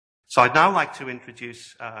So I'd now like to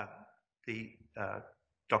introduce Dr.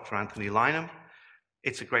 Anthony Lynham.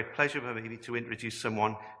 It's a great pleasure for me to introduce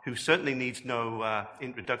someone who certainly needs no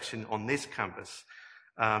introduction on this campus.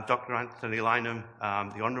 Dr. Anthony Lynham,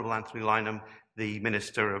 the Honourable Anthony Lynham, the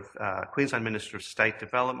Queensland Minister of State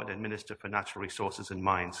Development and Minister for Natural Resources and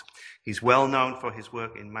Mines. He's well known for his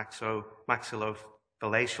work in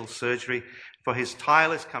maxillofacial surgery, for his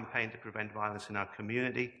tireless campaign to prevent violence in our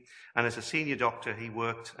community. And as a senior doctor, he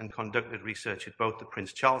worked and conducted research at both the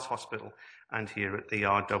Prince Charles Hospital and here at the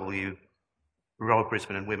RW Royal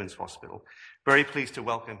Brisbane and Women's Hospital. Very pleased to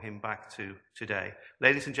welcome him back to today.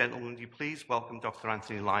 Ladies and gentlemen, would you please welcome Dr.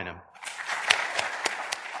 Anthony Lynham.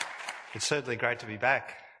 It's certainly great to be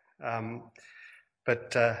back.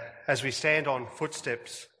 But as we stand on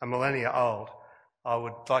footsteps a millennia old, I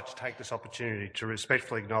would like to take this opportunity to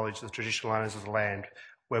respectfully acknowledge the traditional owners of the land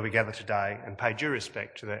where we gather today and pay due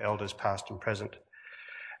respect to their elders past and present.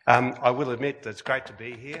 I will admit that it's great to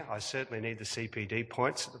be here. I certainly need the CPD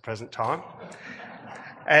points at the present time.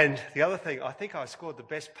 And the other thing, I think I scored the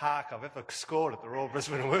best park I've ever scored at the Royal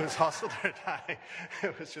Brisbane and Women's Hospital today.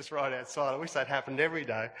 It was just right outside. I wish that happened every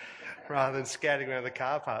day rather than scouting around the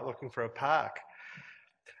car park looking for a park.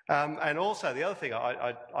 And also the other thing,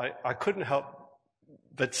 I couldn't help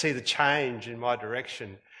but see the change in my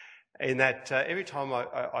direction in that every time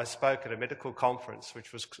I spoke at a medical conference,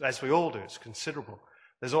 which was, as we all do, it's considerable,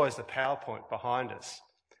 there's always the PowerPoint behind us.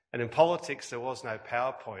 And in politics, there was no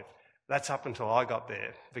PowerPoint. That's up until I got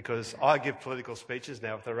there, because I give political speeches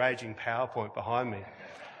now with a raging PowerPoint behind me.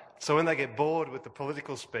 So when they get bored with the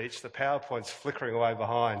political speech, the PowerPoint's flickering away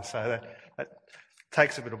behind. So that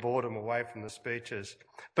takes a bit of boredom away from the speeches.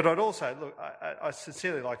 But I'd also, look, I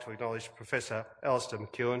sincerely like to acknowledge Professor Alistair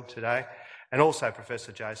McEwen today, and also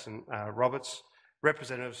Professor Jason Roberts,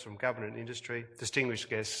 representatives from government and industry, distinguished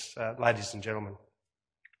guests, ladies and gentlemen.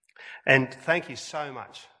 And thank you so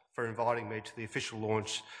much for inviting me to the official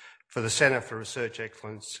launch for the Centre for Research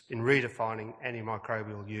Excellence in redefining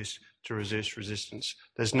antimicrobial use to reduce resistance.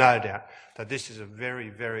 There's no doubt that this is a very,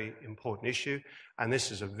 very important issue, and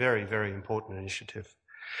this is a very, very important initiative.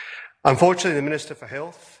 Unfortunately, the Minister for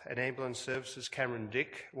Health and Ambulance Services, Cameron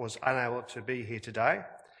Dick, was unable to be here today,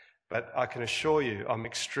 but I can assure you I'm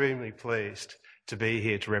extremely pleased to be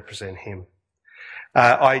here to represent him.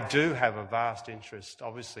 I do have a vast interest,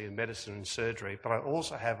 obviously, in medicine and surgery, but I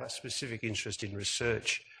also have a specific interest in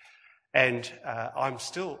research. And I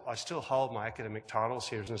still hold my academic titles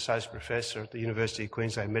here as an associate professor at the University of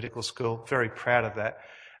Queensland Medical School. Very proud of that,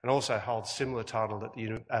 and also hold similar title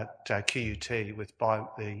at QUT with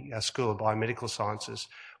the School of Biomedical Sciences,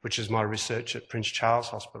 which is my research at Prince Charles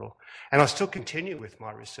Hospital. And I still continue with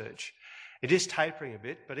my research. It is tapering a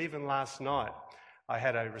bit, but even last night I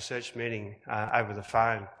had a research meeting over the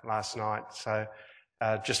phone last night, so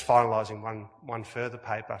just finalising one further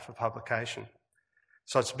paper for publication.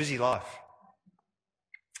 So it's a busy life.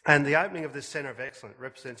 And the opening of this Centre of Excellence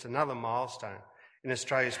represents another milestone in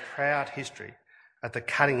Australia's proud history at the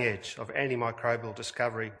cutting edge of antimicrobial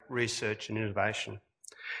discovery, research and innovation.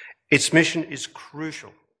 Its mission is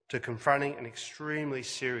crucial to confronting an extremely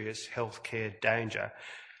serious healthcare danger.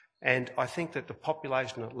 And I think that the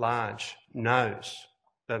population at large knows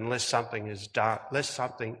that unless something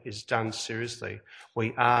is done seriously,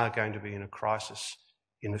 we are going to be in a crisis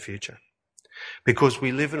in the future. Because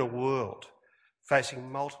we live in a world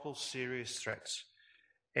facing multiple serious threats,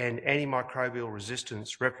 and antimicrobial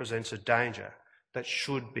resistance represents a danger that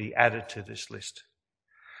should be added to this list.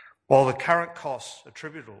 While the current costs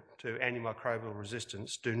attributable to antimicrobial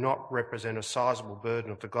resistance do not represent a sizable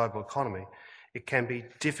burden of the global economy, it can be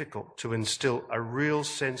difficult to instil a real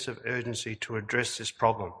sense of urgency to address this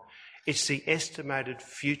problem. It's the estimated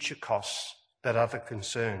future costs that are the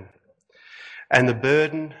concern. And the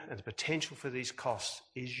burden and the potential for these costs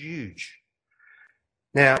is huge.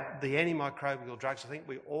 Now, the antimicrobial drugs, I think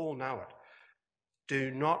we all know it,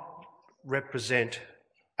 do not represent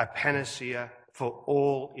a panacea for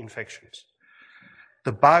all infections.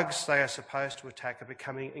 The bugs they are supposed to attack are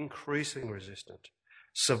becoming increasingly resistant.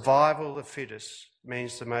 Survival of the fittest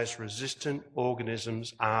means the most resistant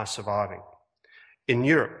organisms are surviving. In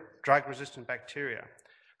Europe, drug-resistant bacteria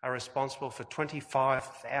are responsible for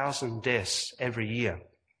 25,000 deaths every year.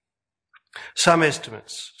 Some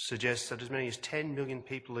estimates suggest that as many as 10 million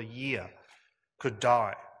people a year could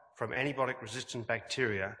die from antibiotic-resistant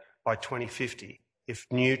bacteria by 2050 if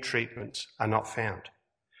new treatments are not found.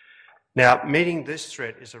 Now, meeting this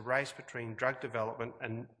threat is a race between drug development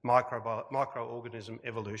and microorganism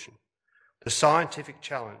evolution. The scientific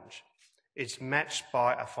challenge is matched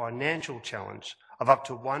by a financial challenge of up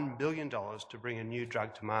to $1 billion to bring a new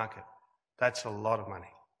drug to market. That's a lot of money.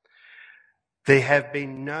 There have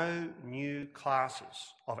been no new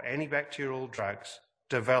classes of antibacterial drugs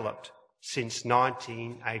developed since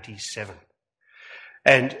 1987.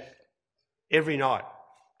 And every night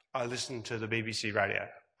I listen to the BBC radio,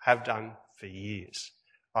 have done for years.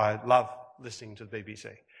 I love listening to the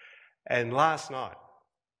BBC. And last night,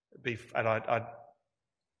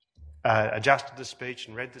 I adjusted the speech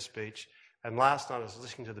and read the speech, and last night I was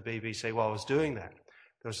listening to the BBC while I was doing that.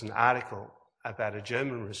 There was an article about a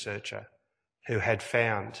German researcher who had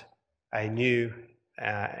found a new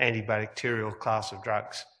antibacterial class of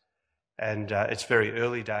drugs. And it's very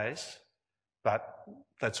early days, but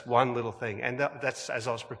that's one little thing. And that's as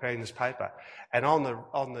I was preparing this paper. And on the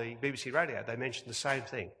BBC radio, they mentioned the same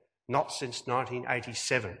thing. Not since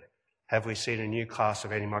 1987 have we seen a new class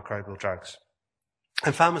of antimicrobial drugs.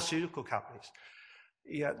 And pharmaceutical companies,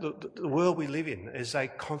 the world we live in is they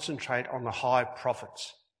concentrate on the high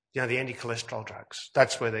profits. The anti-cholesterol drugs,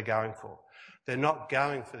 that's where they're going for. They're not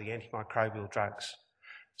going for the antimicrobial drugs.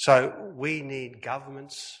 So we need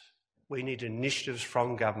governments, we need initiatives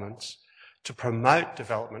from governments to promote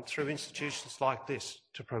development through institutions like this,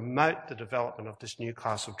 to promote the development of this new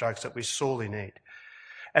class of drugs that we sorely need.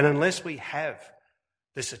 And unless we have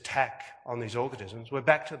this attack on these organisms, we're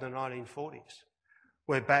back to the 1940s.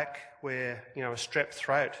 We're back where, a strep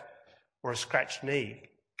throat or a scratched knee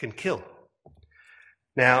can kill.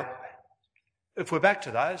 Now, if we're back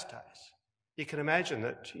to those days, you can imagine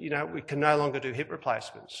that, we can no longer do hip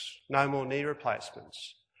replacements, no more knee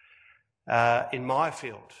replacements. In my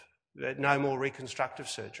field, no more reconstructive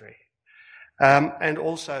surgery. And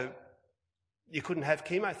also, you couldn't have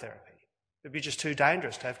chemotherapy. It'd be just too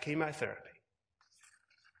dangerous to have chemotherapy.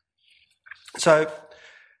 So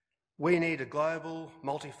we need a global,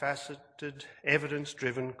 multifaceted,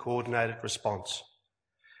 evidence-driven, coordinated response.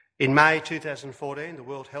 In May 2014, the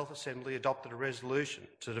World Health Assembly adopted a resolution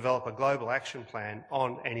to develop a global action plan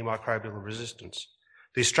on antimicrobial resistance.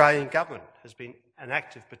 The Australian government has been an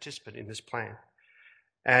active participant in this plan,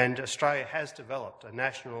 and Australia has developed a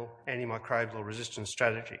national antimicrobial resistance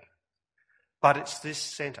strategy. But it's this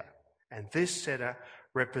centre, and this centre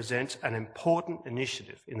represents an important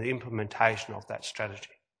initiative in the implementation of that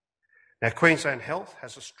strategy. Now, Queensland Health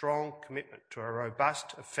has a strong commitment to a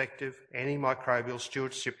robust, effective antimicrobial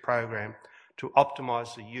stewardship program to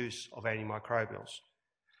optimise the use of antimicrobials.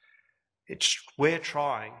 We're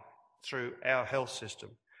trying, through our health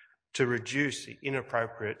system, to reduce the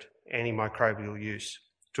inappropriate antimicrobial use,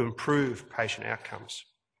 to improve patient outcomes.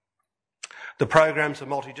 The programs are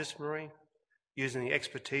multidisciplinary, using the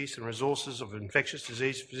expertise and resources of infectious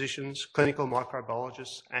disease physicians, clinical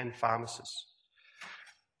microbiologists and pharmacists.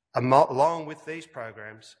 Along with these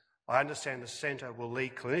programs, I understand the centre will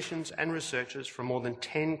lead clinicians and researchers from more than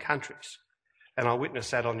 10 countries. And I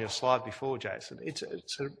witnessed that on your slide before, Jason. It's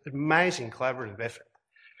an amazing collaborative effort,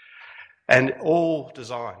 and all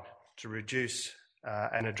designed to reduce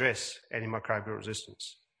and address antimicrobial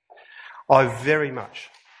resistance. I very much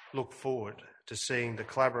look forward to seeing the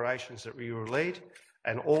collaborations that we will lead,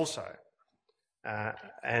 and also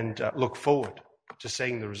look forward to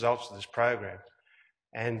seeing the results of this program.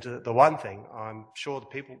 And the one thing, I'm sure the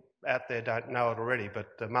people out there don't know it already,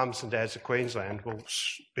 but the mums and dads of Queensland will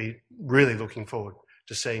be really looking forward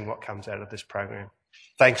to seeing what comes out of this program.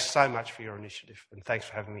 Thanks so much for your initiative, and thanks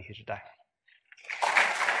for having me here today.